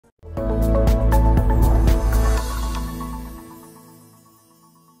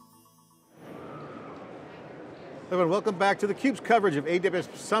Everyone, welcome back to theCUBE's coverage of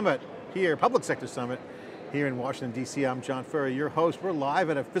AWS Summit here, Public Sector Summit here in Washington, DC. I'm John Furrier, your host. We're live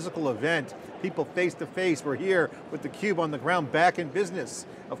at a physical event, people face to face. We're here with theCUBE on the ground, back in business.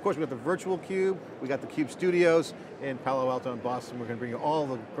 Of course, we got the virtual CUBE, we got the CUBE studios in Palo Alto and Boston. We're going to bring you all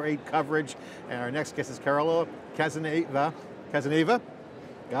the great coverage. And our next guest is Carola Cazenave,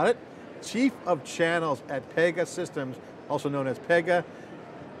 got it? Chief of Channels at Pega Systems, also known as Pega.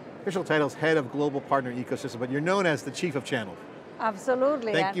 Official title is Head of Global Partner Ecosystem, but you're known as the Chief of Channel.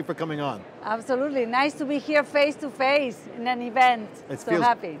 Absolutely. Thank you for coming on. Absolutely, nice to be here face to face in an event.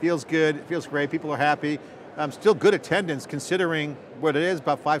 Happy. Feels good, it feels great, people are happy. Still good attendance considering what it is,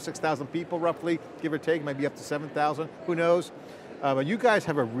 about 5,000 to 6,000 people roughly, give or take, maybe up to 7,000, who knows. But you guys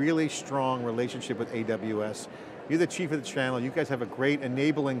have a really strong relationship with AWS. You're the Chief of the Channel, you guys have a great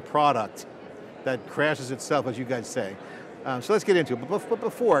enabling product that crashes itself, as you guys say. So let's get into it, but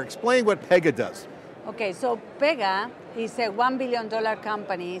before, explain what Pega does. Okay, so Pega is a $1 billion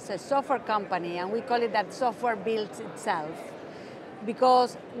company, it's a software company, and we call it that software builds itself,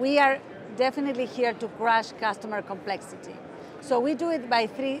 because we are definitely here to crush customer complexity. So we do it by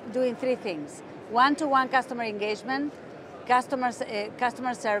doing three things: one-to-one customer engagement, customer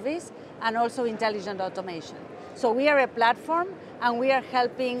service, and also intelligent automation. So we are a platform, and we are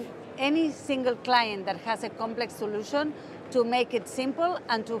helping any single client that has a complex solution to make it simple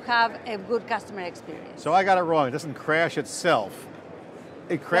and to have a good customer experience. So I got it wrong, it doesn't crash itself.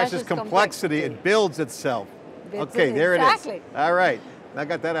 It crashes complexity, it builds itself. Okay, there it is. Exactly. All right, I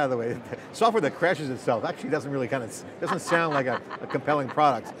got that out of the way. Software that crashes itself actually doesn't really doesn't sound like a compelling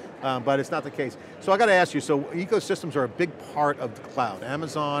product, but it's not the case. So I got to ask you, so ecosystems are a big part of the cloud.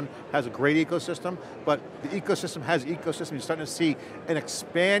 Amazon has a great ecosystem, but the ecosystem has ecosystem. You're starting to see an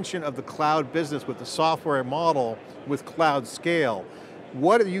expansion of the cloud business with the software model with cloud scale.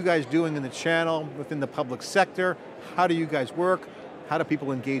 What are you guys doing in the channel, within the public sector? How do you guys work? How do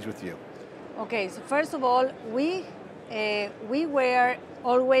people engage with you? Okay, so first of all, we were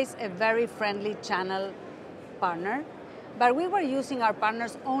always a very friendly channel partner, but we were using our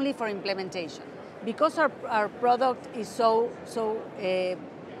partners only for implementation. Because our product is so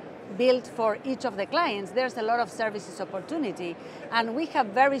built for each of the clients, there's a lot of services opportunity, and we have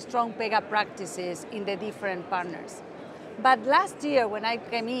very strong Pega practices in the different partners. But last year when I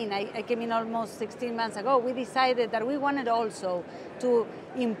came in almost 16 months ago, we decided that we wanted also to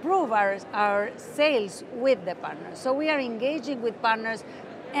improve our sales with the partners. So we are engaging with partners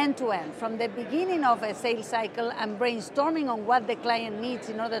end to end, from the beginning of a sales cycle and brainstorming on what the client needs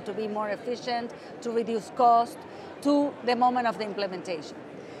in order to be more efficient, to reduce cost, to the moment of the implementation.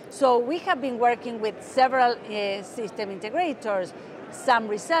 So we have been working with several system integrators, some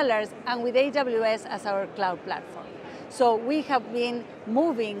resellers, and with AWS as our cloud platform. So we have been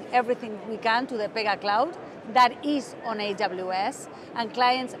moving everything we can to the Pega Cloud that is on AWS, and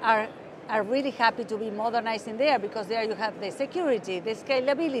clients are really happy to be modernizing there, because there you have the security, the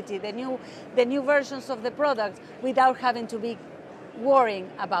scalability, the new versions of the product without having to be worrying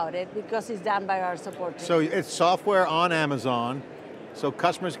about it, because it's done by our support team. So it's software on Amazon, so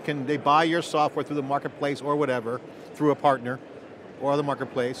customers they buy your software through the marketplace or whatever, through a partner or the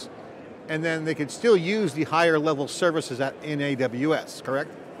marketplace, and then they can still use the higher level services in AWS,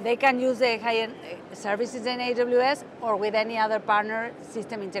 correct? They can use the high-end services in AWS or with any other partner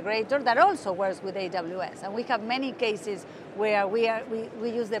system integrator that also works with AWS. And we have many cases where we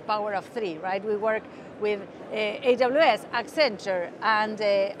use the power of three, right? We work with AWS, Accenture,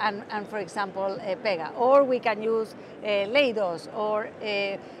 and for example, Pega. Or we can use Leidos,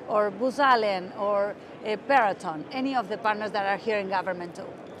 or Booz Allen, or Peraton, any of the partners that are here in government too.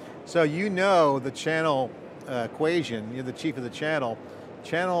 So you know the channel equation, you're the chief of the channel.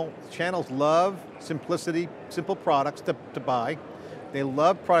 Channels love simplicity, simple products to buy. They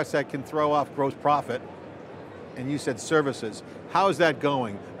love products that can throw off gross profit, and you said services. How is that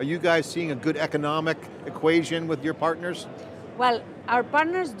going? Are you guys seeing a good economic equation with your partners? Well, our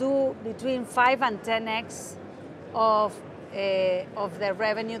partners do between 5 and 10x of the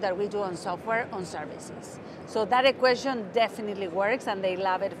revenue that we do on software on services. So that equation definitely works, and they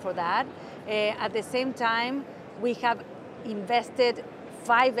love it for that. At the same time, we have invested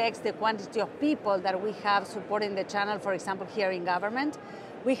 5x the quantity of people that we have supporting the channel, for example, here in government.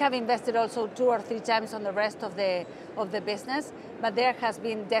 We have invested also 2 or 3 times on the rest of the business, but there has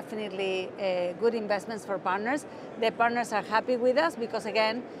been definitely good investments for partners. The partners are happy with us because,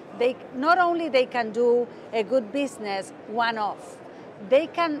 again, not only they can do a good business one-off, they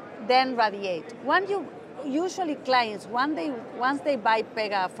can then radiate. usually clients, once they buy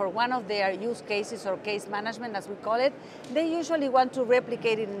Pega for one of their use cases or case management, as we call it, they usually want to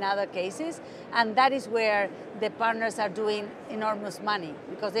replicate it in other cases, and that is where the partners are doing enormous money,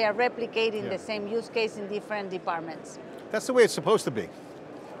 because they are replicating the same use case in different departments. That's the way it's supposed to be.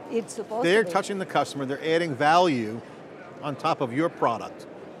 It's supposed to be. They're touching the customer, they're adding value on top of your product.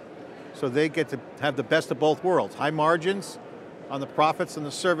 So they get to have the best of both worlds. High margins on the profits and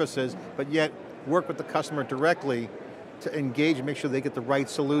the services, but yet work with the customer directly to engage and make sure they get the right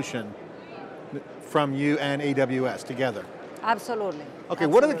solution from you and AWS together. Absolutely. Okay,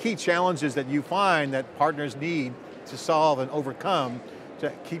 what are the key challenges that you find that partners need to solve and overcome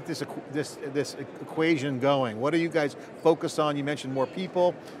to keep this equation going? What are you guys focused on? You mentioned more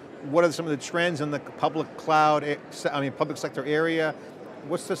people. What are some of the trends in the public cloud, public sector area?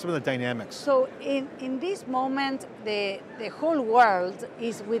 What's some of the dynamics? So in this moment, the whole world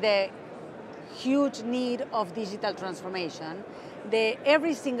is with a huge need of digital transformation.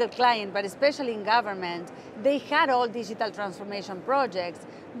 Every single client, but especially in government, they had all digital transformation projects,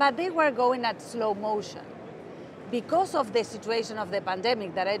 but they were going at slow motion. Because of the situation of the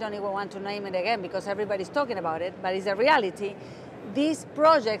pandemic, that I don't even want to name it again because everybody's talking about it, but it's a reality, these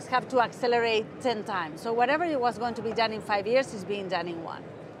projects have to accelerate 10 times. So whatever it was going to be done in 5 years is being done in 1.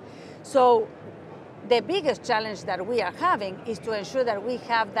 So the biggest challenge that we are having is to ensure that we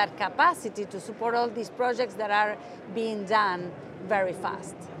have that capacity to support all these projects that are being done very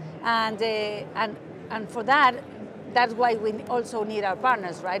fast. And for that, that's why we also need our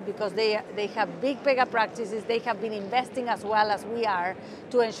partners, right? Because they have big Pega practices, they have been investing as well as we are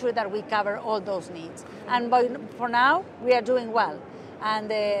to ensure that we cover all those needs. And for now, we are doing well.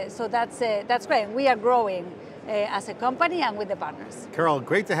 And so that's great. We are growing as a company and with the partners. Carol,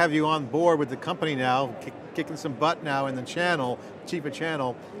 great to have you on board with the company now, kicking some butt now in the channel, chief of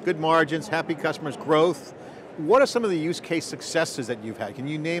channel, good margins, happy customers, growth. What are some of the use case successes that you've had? Can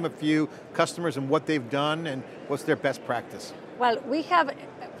you name a few customers and what they've done and what's their best practice? Well,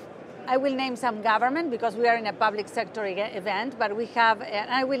 I will name some government because we are in a public sector event, but we have,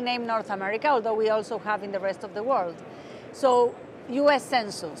 and I will name North America, although we also have in the rest of the world. So US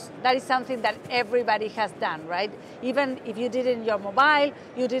Census, that is something that everybody has done, right? Even if you did it in your mobile,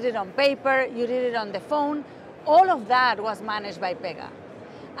 you did it on paper, you did it on the phone, all of that was managed by Pega.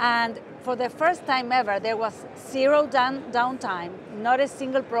 And for the first time ever, there was zero downtime, not a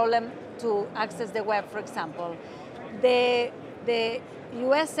single problem to access the web, for example. The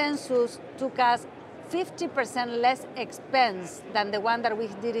US Census took us 50% less expense than the one that we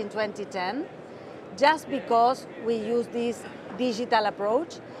did in 2010, just because we used this digital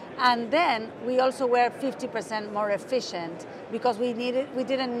approach. And then we also were 50% more efficient because we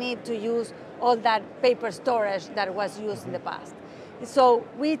didn't need to use all that paper storage that was used in the past. So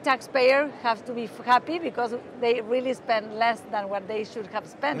we taxpayers have to be happy because they really spend less than what they should have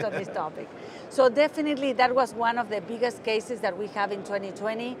spent on this topic. So definitely that was one of the biggest cases that we have in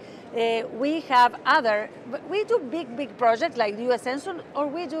 2020. We have we do big projects like US Census, or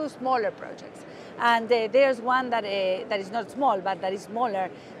we do smaller projects. And there's one that is not small, but that is smaller,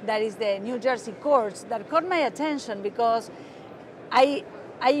 that is the New Jersey courts, that caught my attention because I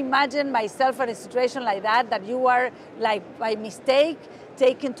imagine myself in a situation like that you are, like, by mistake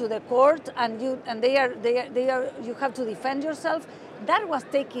taken to the court and you have to defend yourself. That was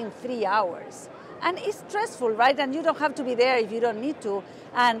taking 3 hours. And it's stressful, right? And you don't have to be there if you don't need to.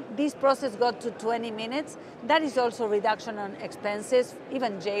 And this process got to 20 minutes. That is also reduction on expenses,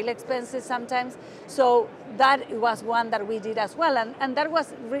 even jail expenses sometimes. So that was one that we did as well. And that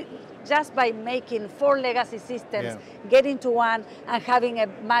was just by making 4 legacy systems, getting to one and having a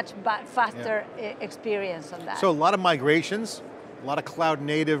much faster experience on that. So a lot of migrations, a lot of cloud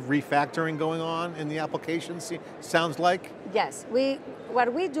native refactoring going on in the applications, sounds like? Yes,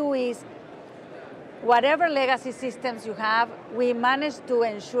 what we do is, whatever legacy systems you have, we manage to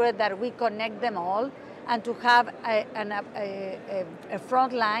ensure that we connect them all and to have a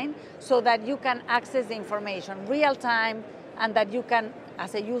front line so that you can access the information real time and that you can,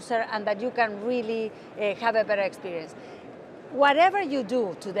 as a user, and that you can really have a better experience. Whatever you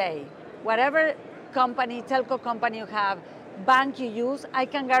do today, whatever company, telco company you have, bank you use, I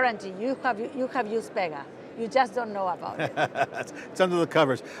can guarantee you have used Pega. You just don't know about it. It's under the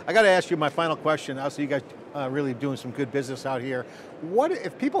covers. I got to ask you my final question. Obviously you guys really doing some good business out here. What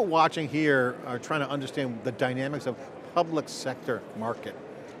if people watching here are trying to understand the dynamics of public sector market?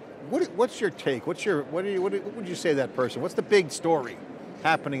 What's your take? What would you say to that person? What's the big story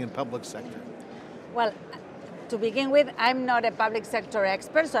happening in public sector? Well, to begin with, I'm not a public sector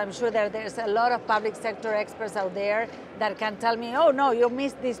expert, so I'm sure that there's a lot of public sector experts out there that can tell me, oh no, you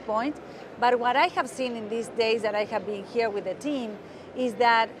missed this point. But what I have seen in these days that I have been here with the team is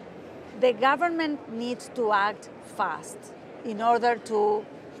that the government needs to act fast in order to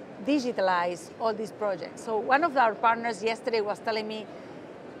digitalize all these projects. So one of our partners yesterday was telling me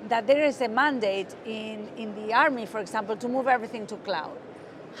that there is a mandate in the Army, for example, to move everything to cloud.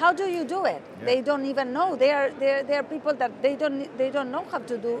 How do you do it? Yeah. They don't even know. They are people that they don't know how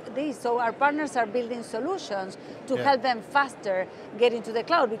to do this. So our partners are building solutions to help them faster get into the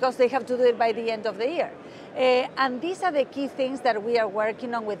cloud because they have to do it by the end of the year. And these are the key things that we are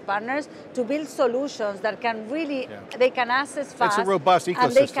working on with partners to build solutions that can really, they can access fast. It's a robust ecosystem.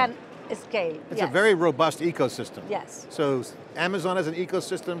 And they can scale. It's a very robust ecosystem. Yes. So Amazon has an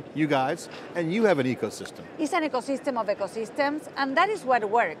ecosystem, you guys, and you have an ecosystem. It's an ecosystem of ecosystems, and that is what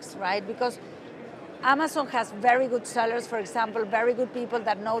works, right? Because Amazon has very good sellers, for example, very good people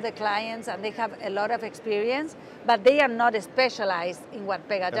that know the clients and they have a lot of experience, but they are not specialized in what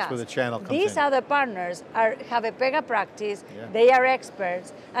Pega does. That's where the channel comes These in. other partners have a Pega practice, they are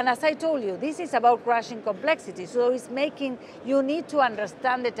experts, and as I told you, this is about crushing complexity, so it's making, you need to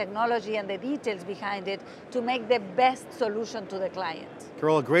understand the technology and the details behind it to make the best solution to the client.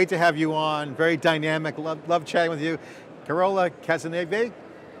 Carola, great to have you on, very dynamic, love chatting with you. Carola Cazenave?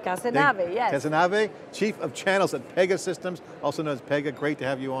 Cazenave, yes. Cazenave, Chief of Channels at Pega Systems, also known as Pega. Great to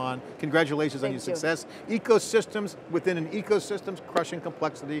have you on. Congratulations on your success. Ecosystems within an ecosystem, crushing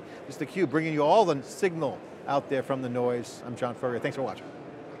complexity. It's theCUBE, bringing you all the signal out there from the noise. I'm John Furrier, thanks for watching.